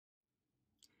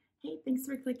Hey, thanks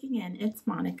for clicking in. It's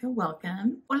Monica.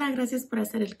 Welcome. Hola, gracias por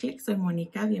hacer el clic. Soy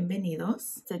Mónica.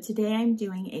 Bienvenidos. So today I'm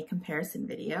doing a comparison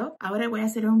video. Ahora voy a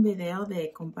hacer un video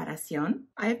de comparación.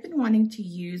 I've been wanting to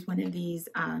use one of these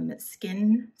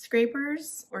skin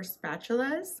scrapers or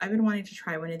spatulas. I've been wanting to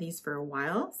try one of these for a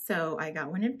while. So I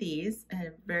got one of these,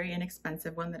 a very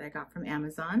inexpensive one that I got from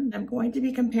Amazon. I'm going to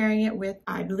be comparing it with,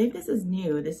 I believe this is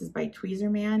new. This is by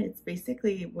Tweezerman. It's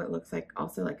basically what looks like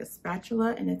also like a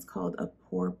spatula, and it's called a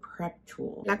pore prep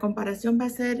tool. La comparación va a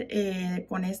ser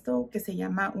con esto que se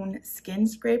llama un skin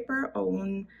scraper o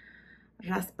un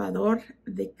raspador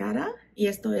de cara, y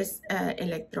esto es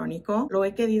electrónico. Lo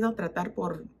he querido tratar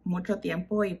por mucho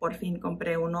tiempo y por fin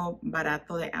compré uno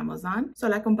barato de Amazon. So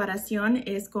la comparación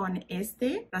es con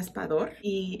este raspador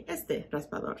y este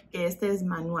raspador, que este es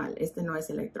manual, este no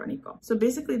es electrónico. So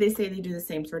basically they say they do the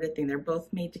same sort of thing. They're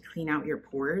both made to clean out your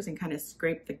pores and kind of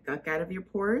scrape the gunk out of your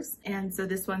pores. And so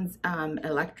this one's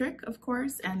electric, of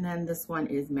course, and then this one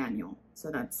is manual. So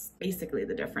that's basically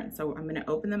the difference. So I'm going to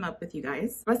open them up with you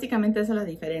guys. Básicamente esa es la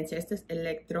diferencia. Este es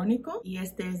electrónico y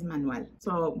este es manual.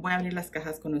 So voy a abrir las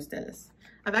cajas con ustedes.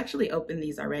 I've actually opened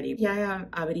these already. Ya he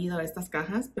abrido estas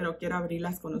cajas, pero quiero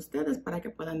abrirlas con ustedes para que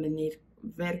puedan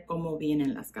ver cómo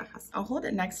vienen las cajas. I'll hold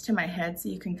it next to my head so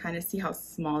you can kind of see how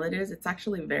small it is. It's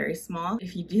actually very small.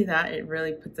 If you do that, it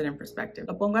really puts it in perspective.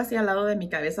 Lo pongo así al lado de mi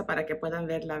cabeza para que puedan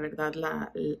ver la verdad,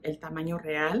 el tamaño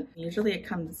real. Usually it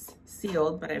comes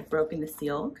sealed, but I've broken the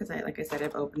seal because like I said,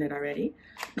 I've opened it already.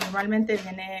 Normalmente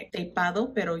viene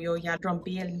tapado, pero yo ya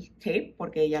rompí el tape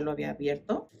porque ya lo había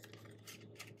abierto.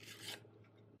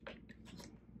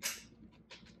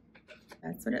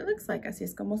 That's what it looks like. Así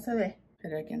es como se ve.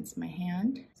 Put it against my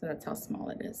hand. So that's how small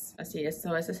it is. Así es,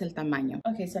 so ese es el tamaño.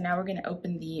 Okay, so now we're going to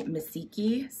open the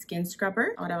Mesiki Skin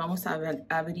Scrubber. Ahora vamos a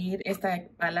abrir esta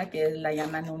pala que la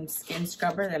llaman un Skin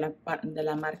Scrubber de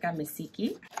la marca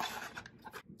Mesiki.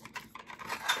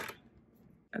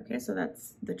 Okay, so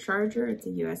that's the charger. It's a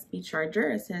USB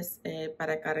charger. Ese es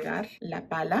para cargar la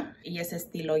pala y es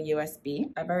estilo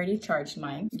USB. I've already charged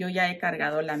mine. Yo ya he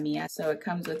cargado la mía. So it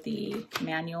comes with the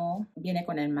manual. Viene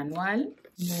con el manual.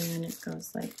 And then it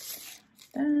goes like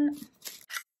that.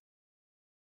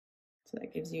 So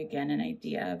that gives you again an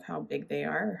idea of how big they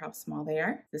are or how small they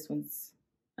are. This one's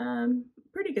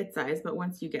pretty good size, but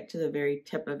once you get to the very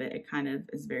tip of it, it kind of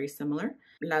is very similar.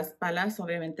 Las palas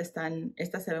obviamente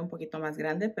esta se ve un poquito más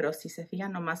grande, pero si se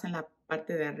fijan nomás en la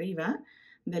parte de arriba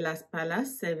de las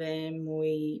palas se ve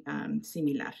muy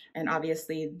similar. And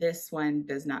obviously this one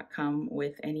does not come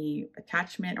with any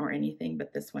attachment or anything,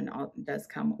 but this one does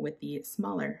come with the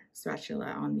smaller spatula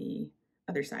on the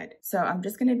other side. So I'm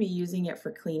just going to be using it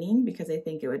for cleaning because I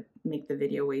think it would make the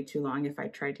video way too long if I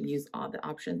tried to use all the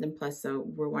options, and plus so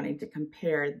we're wanting to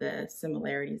compare the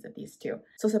similarities of these two.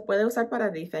 So se puede usar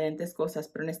para diferentes cosas,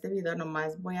 pero en este video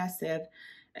nomás voy a hacer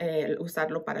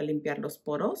usarlo para limpiar los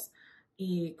poros.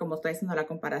 Y como estoy haciendo la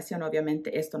comparación,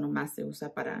 obviamente esto nomás se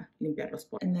usa para limpiar los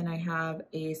poros. And then I have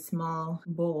a small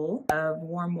bowl of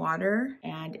warm water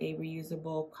and a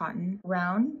reusable cotton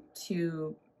round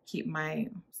to keep my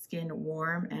skin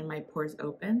warm and my pores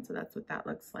open. So that's what that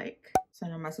looks like. So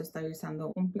nomás estoy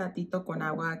usando un platito con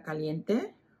agua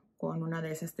caliente con una de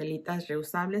esas telitas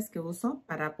reusables que uso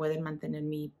para poder mantener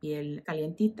mi piel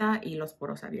calientita y los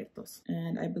poros abiertos.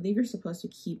 And I believe you're supposed to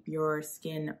keep your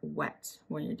skin wet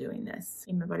when you're doing this.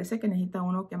 Y me parece que necesita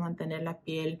uno que mantener la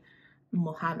piel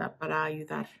mojada para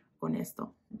ayudar con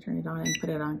esto. Turn it on and put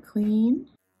it on clean.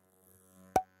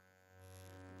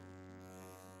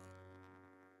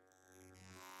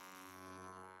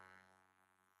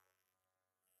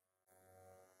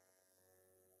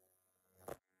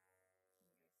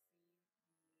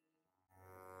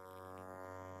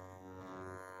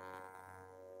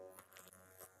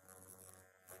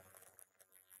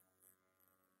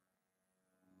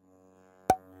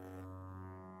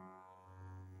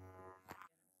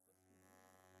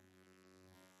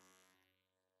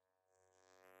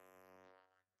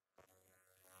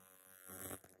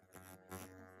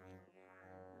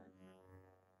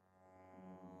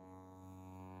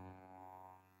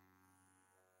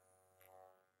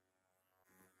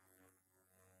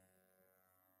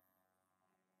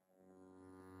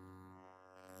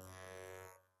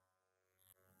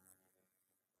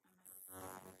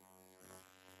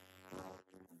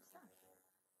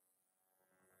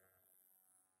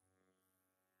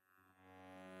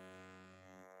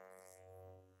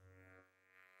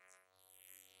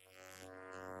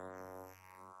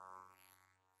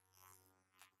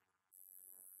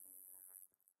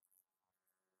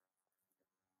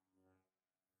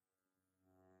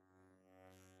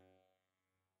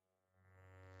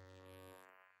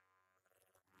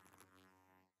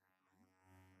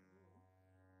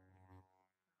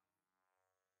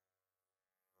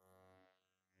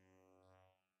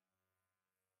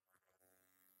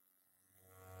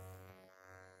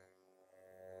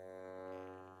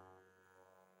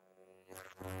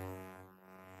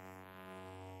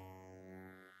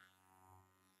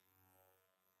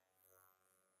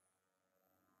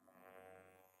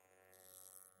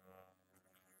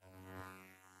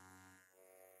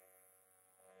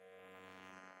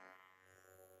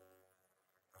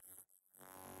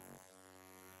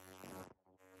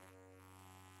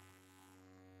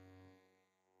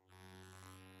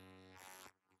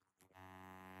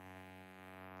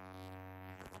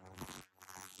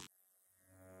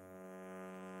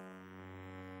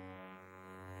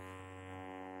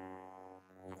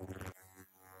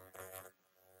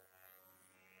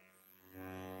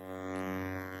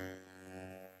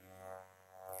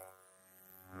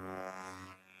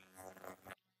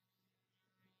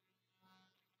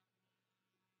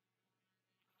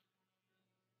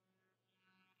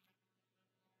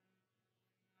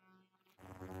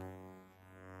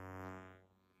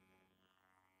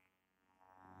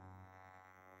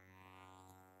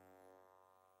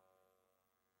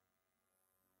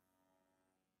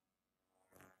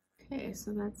 Okay,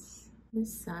 so that's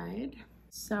this side.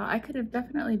 So I could have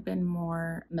definitely been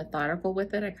more methodical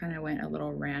with it. I kind of went a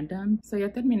little random. So ya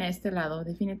terminé este lado.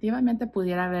 Definitivamente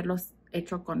pudiera haberlos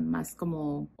hecho con más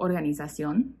como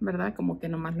organización, ¿verdad? Como que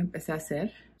nomás lo empecé a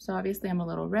hacer. So obviously I'm a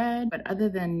little red, but other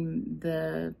than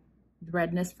the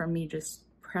redness from me just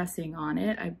pressing on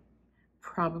it, I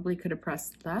probably could have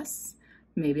pressed less.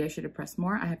 Maybe I should have pressed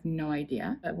more. I have no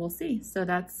idea, but we'll see. So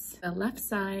that's the left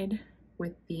side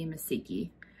with the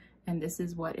Masiki, and this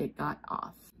is what it got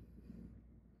off.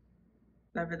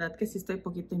 La verdad que sí estoy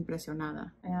poquito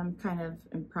impresionada. I am kind of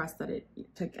impressed that it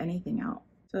took anything out.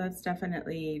 So that's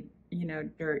definitely, you know,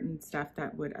 dirt and stuff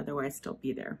that would otherwise still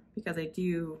be there. Because I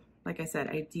do, like I said,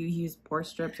 I do use pore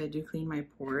strips. I do clean my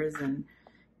pores and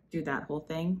do that whole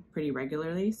thing pretty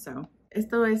regularly. So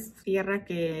esto es tierra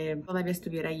que todavía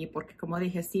estuviera allí porque como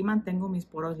dije, sí mantengo mis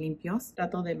poros limpios.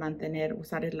 Trato de mantener,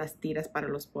 usar las tiras para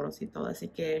los poros y todo. Así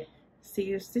que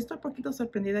sí estoy un poquito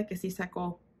sorprendida que sí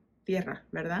sacó tierra,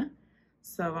 ¿verdad?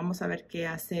 So vamos a ver qué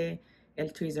hace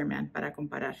el Tweezer Man para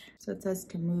comparar. So it says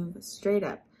to move straight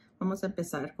up. Vamos a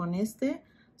empezar con este.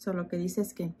 So lo que dice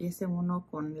es que empiece uno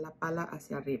con la pala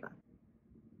hacia arriba.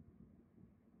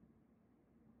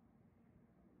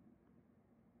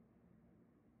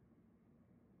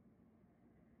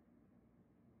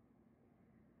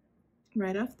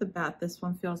 Right off the bat, this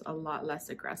one feels a lot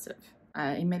less aggressive.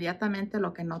 Inmediatamente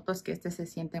lo que noto es que este se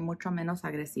siente mucho menos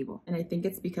agresivo. And I think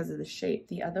it's because of the shape.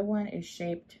 The other one is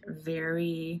shaped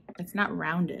very, it's not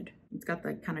rounded. It's got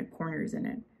like kind of corners in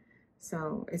it.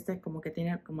 So este como que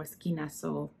tiene como esquinas,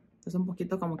 so es un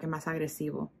poquito como que más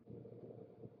agresivo.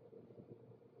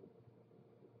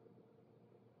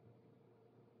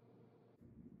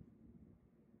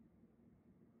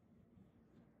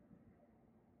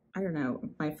 I don't know.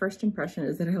 My first impression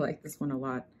is that I like this one a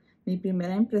lot. Mi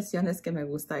primera impresión es que me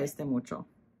gusta este mucho.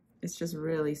 It's just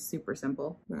really super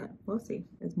simple, but we'll see.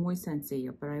 Es muy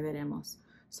sencillo, pero ahí veremos.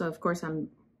 So of course I'm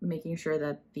making sure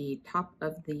that the top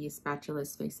of the spatula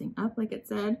is facing up like it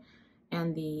said,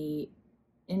 and the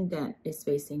indent is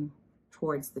facing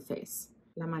towards the face.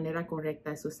 La manera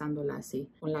correcta es usándola así,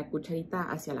 con la cucharita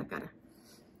hacia la cara.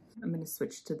 I'm going to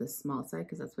switch to the small side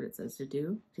because that's what it says to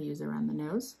do, to use around the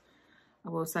nose.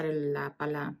 Voy a usar la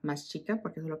pala más chica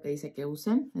porque es lo que dice que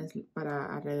usen, es para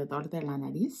alrededor de la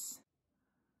nariz.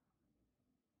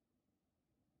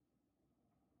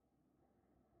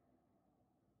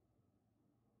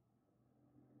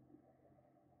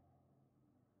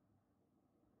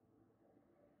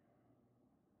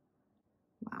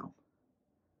 Wow,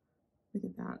 look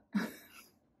at that.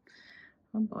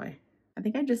 Oh boy. I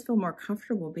think I just feel more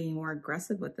comfortable being more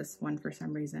aggressive with this one for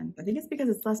some reason. I think it's because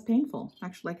it's less painful.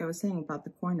 Actually, like I was saying about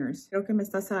the corners. Creo que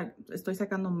estoy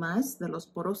sacando más de los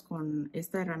poros con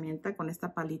esta herramienta, con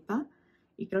esta palita.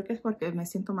 Y creo que es porque me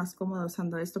siento más cómoda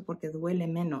usando esto porque duele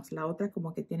menos. La otra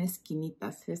como que tiene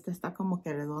esquinitas. Esta está como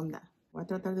que redonda. Voy a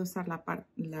tratar de usar la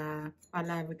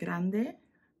pala grande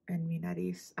en mi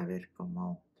nariz a ver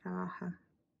cómo trabaja.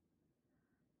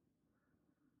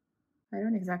 I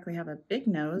don't exactly have a big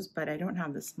nose, but I don't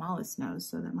have the smallest nose,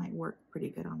 so that might work pretty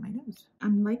good on my nose.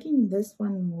 I'm liking this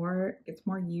one more. It's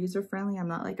more user-friendly. I'm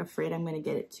not like afraid I'm going to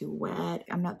get it too wet.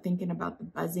 I'm not thinking about the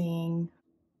buzzing.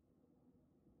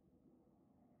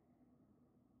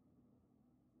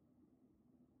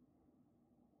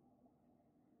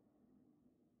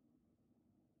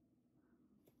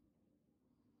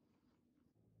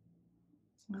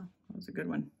 Oh, that was a good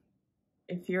one.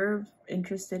 If you're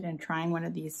interested in trying one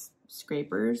of these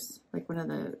scrapers, like one of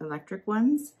the electric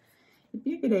ones, it'd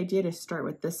be a good idea to start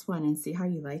with this one and see how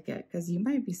you like it, because you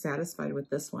might be satisfied with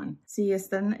this one. Si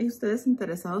están ustedes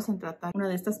interesados en tratar una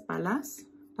de estas palas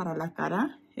para la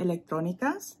cara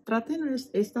electrónicas, traten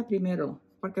esta primero,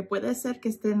 porque puede ser que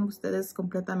estén ustedes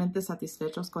completamente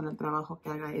satisfechos con el trabajo que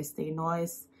haga este, y no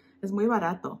es muy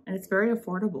barato, and it's very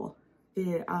affordable.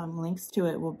 The links to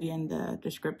it will be in the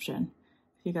description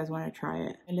if you guys want to try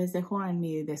it. Les dejo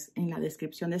en la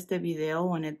descripción de este video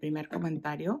o en el primer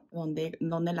comentario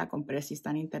donde la compré si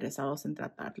están interesados en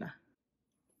tratarla.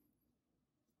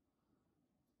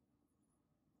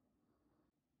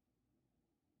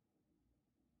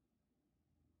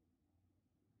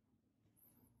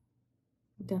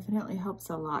 It definitely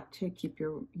helps a lot to keep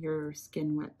your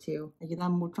skin wet too. Ayuda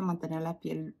mucho a mantener la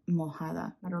piel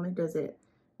mojada. Not only does it,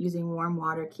 using warm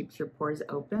water keeps your pores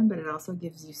open, but it also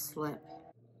gives you slip.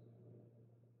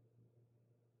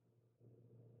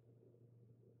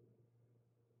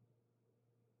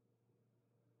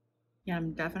 Yeah,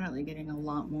 I'm definitely getting a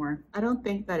lot more. I don't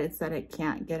think that it's that I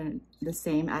can't get the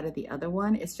same out of the other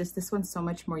one. It's just this one's so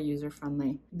much more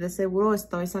user-friendly. De seguro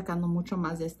estoy sacando mucho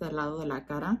más de este lado de la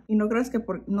cara. Y no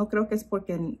creo que es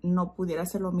porque no pudiera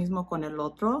hacer lo mismo con el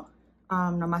otro.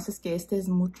 Nomás es que este es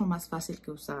mucho más fácil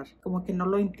que usar. Como que no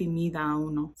lo intimida a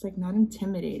uno. It's like not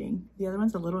intimidating. The other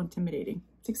one's a little intimidating.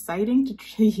 It's exciting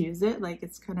to use it, like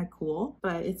it's kind of cool,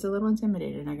 but it's a little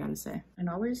intimidating, I gotta say. And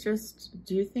always just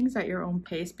do things at your own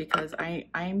pace, because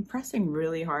I'm pressing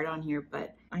really hard on here,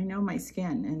 but I know my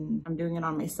skin and I'm doing it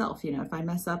on myself. You know, if I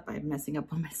mess up, I'm messing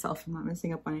up on myself. I'm not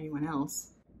messing up on anyone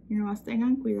else. You know,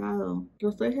 tengan cuidado. Lo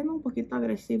estoy haciendo un poquito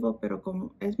agresivo, pero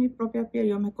como es mi propia piel,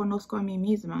 yo me conozco a mí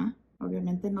misma.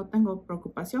 Obviamente no tengo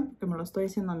preocupación porque me lo estoy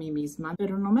haciendo a mí misma,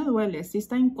 pero no me duele. Sí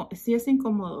es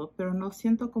incómodo, pero no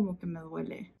siento como que me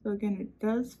duele. So again, it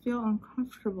does feel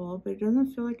uncomfortable, but it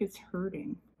doesn't feel like it's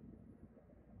hurting.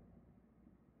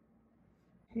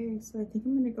 Okay, so I think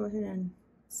I'm going to go ahead and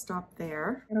stop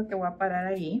there. Creo que voy a parar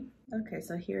ahí. Okay,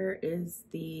 so here is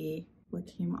what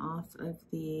came off of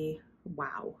the,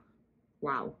 wow.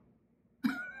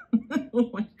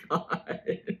 Oh my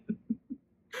God.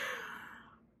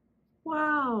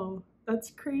 Wow,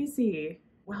 that's crazy.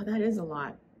 Wow, that is a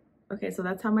lot. Okay, so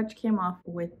that's how much came off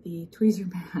with the tweezer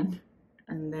band.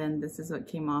 And then this is what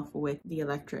came off with the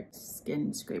electric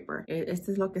skin scraper.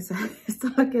 Esto es lo que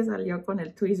salió con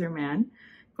el tweezer man,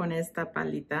 con esta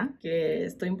palita, que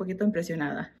estoy un poquito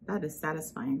impresionada. That is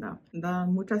satisfying though. Da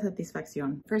mucha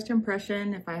satisfacción. First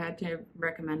impression, if I had to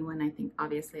recommend one, I think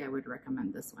obviously I would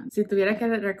recommend this one. Si tuviera que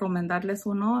recomendarles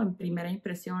uno, en primera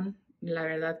impresión, la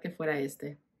verdad que fuera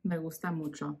este. Me gusta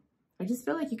mucho. I just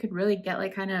feel like you could really get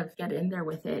in there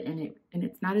with it, and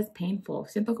it's not as painful.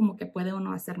 Siento como que puede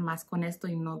uno hacer más con esto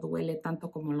y no duele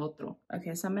tanto como el otro.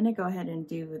 Okay, so I'm gonna go ahead and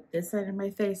do this side of my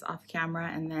face off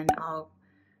camera, and then I'll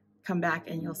come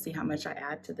back and you'll see how much I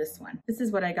add to this one. This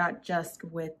is what I got just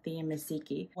with the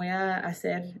Mesiki. Voy a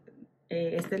hacer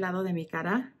este lado de mi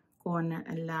cara con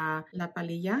la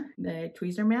palilla de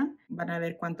Tweezer Man. Van a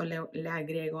ver cuánto le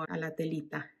agrego a la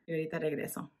telita. Y ahorita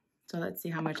regreso. So let's see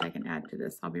how much I can add to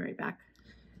this. I'll be right back.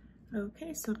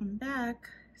 Okay, so I'm back.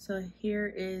 So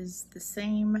here is the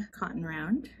same cotton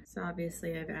round. So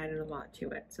obviously I've added a lot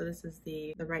to it. So this is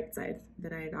the right side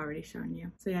that I had already shown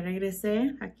you. So ya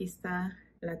regresé. Aquí está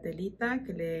la telita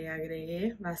que le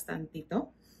agregué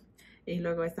bastantito. Y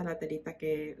luego esta la telita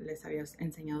que les había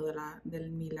enseñado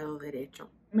del mi lado derecho.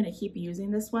 I'm going to keep using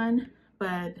this one,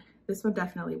 but this one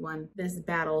definitely won this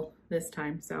battle this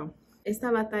time. So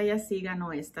esta batalla sí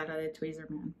ganó esta, la de Tweezer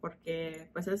Man, porque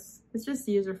pues es just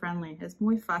user friendly. Es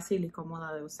muy fácil y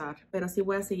cómoda de usar, pero sí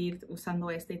voy a seguir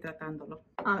usando este y tratándolo.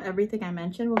 Everything I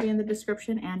mentioned will be in the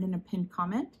description and in a pinned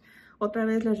comment. Otra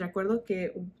vez les recuerdo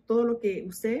que todo lo que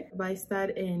usé va a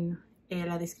estar en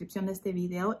la descripción de este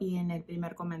video y en el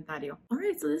primer comentario. All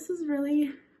right, so this is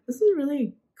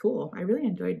really cool. I really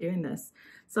enjoyed doing this.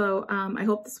 So I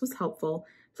hope this was helpful.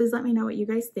 Please let me know what you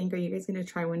guys think. Are you guys going to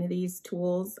try one of these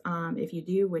tools? If you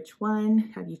do, which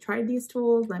one? Have you tried these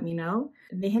tools? Let me know.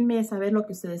 Déjenme saber lo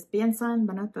que ustedes piensan.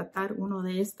 ¿Van a tratar uno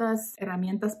de estas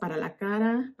herramientas para la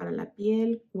cara, para la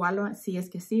piel? ¿Cuál, si es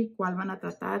que sí, cuál van a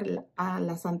tratar?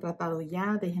 ¿Las han tratado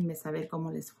ya? Déjenme saber cómo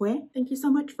les fue. Thank you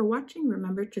so much for watching.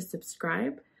 Remember to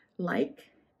subscribe, like,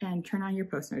 and turn on your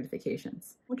post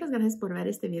notifications. Muchas gracias por ver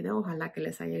este video. Ojalá que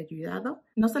les haya ayudado.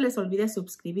 No se les olvide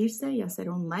suscribirse y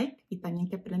hacer un like, y también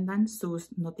que prendan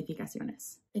sus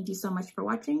notificaciones. Thank you so much for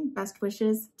watching. Best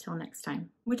wishes. Till next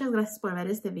time. Muchas gracias por ver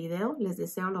este video. Les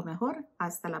deseo lo mejor.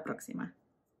 Hasta la próxima.